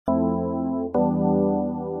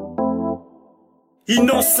You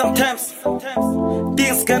know, sometimes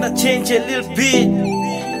things gotta change a little bit.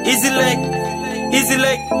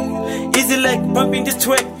 Eazy-like, bumping this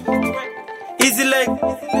track. Eazy-like,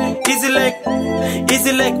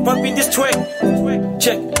 bumping this track.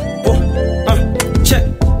 Check, check.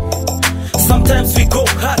 Sometimes we go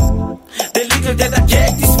hard, the little that I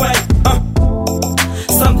get this right.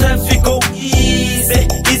 Sometimes we go easy,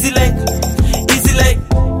 easy-like.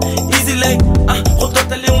 Hold on,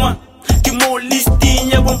 tell one.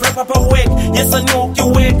 Listing, I won't wrap up a work. Yes, I know you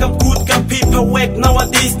work, I'm good, got paperwork.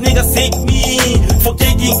 Nowadays, niggas hate me for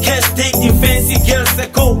taking cash, taking fancy girls. I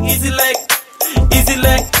go easy-like.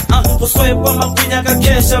 Swipe on my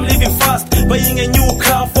cash, I'm living fast. Buying a new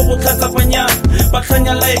car for what class up on but can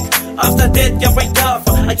you like, after that, you're right off.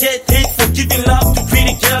 I get hate for giving love to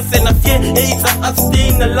pretty girls, and I fear hate, I'm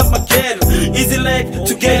abstaining, I love my girl. Easy-like,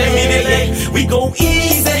 together, immediately, we go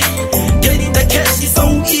easy. Getting the cash is so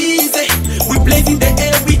easy. We blaze in the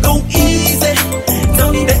air, we go easy.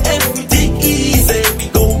 Down in the air, we dig easy. We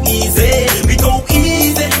go easy.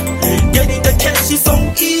 Getting the cash is so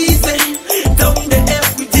easy. Down in the air,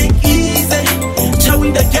 we dig easy.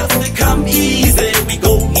 Chowing the girls, they come easy. We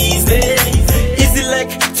go easy.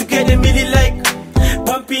 Easy-like, together, like.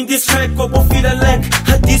 Pumping this track, go feel like.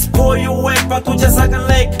 Had this boy you work, but to just like a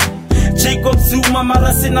like. Jacob Zuma,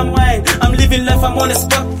 Maras in a mind. I'm living life, I'm on the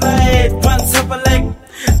spotlight. Once up a leg.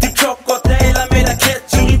 The crocodile, I made a cat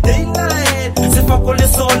during daylight. Sefakole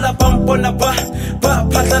sola, bampona ba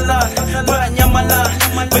patala, ba nyamala.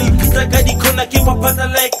 Ba ipita gadi kona kipa pata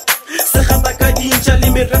like. Sekata gadi inchali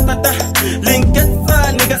me ratata. Linketsa,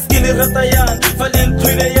 niggas skilly ratayan. Fallen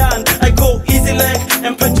tuileyan. I go easy like,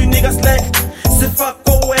 and punch you niggas like.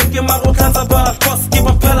 Sefako weke maro kanza ba. Boss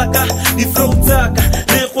kipa palaka, the flow taka.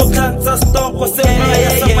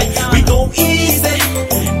 We go easy,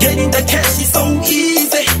 getting the cash is so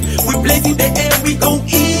easy. We blaze in the air, we go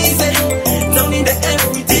easy. Down in the air,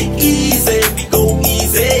 we dig easy. We go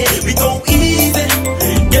easy,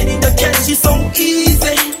 getting the cash is so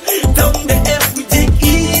easy. Down in the air, we dig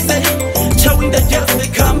easy. Chowing the girls, they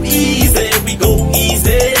come easy. We go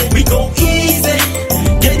easy,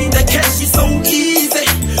 getting the cash is so easy.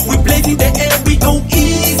 We blaze in the air, we go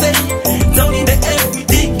easy. Down in the air, we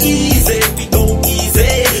dig easy.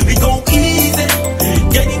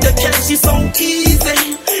 She's so easy.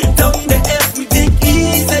 Down in the air, we dig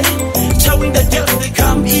easy. Chowing the girls, they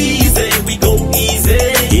come easy. We go easy.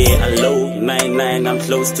 Yeah, hello, 99, I'm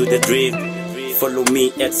close to the dream. Follow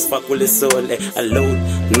me, X-Fakule Sole. Hello,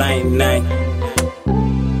 99.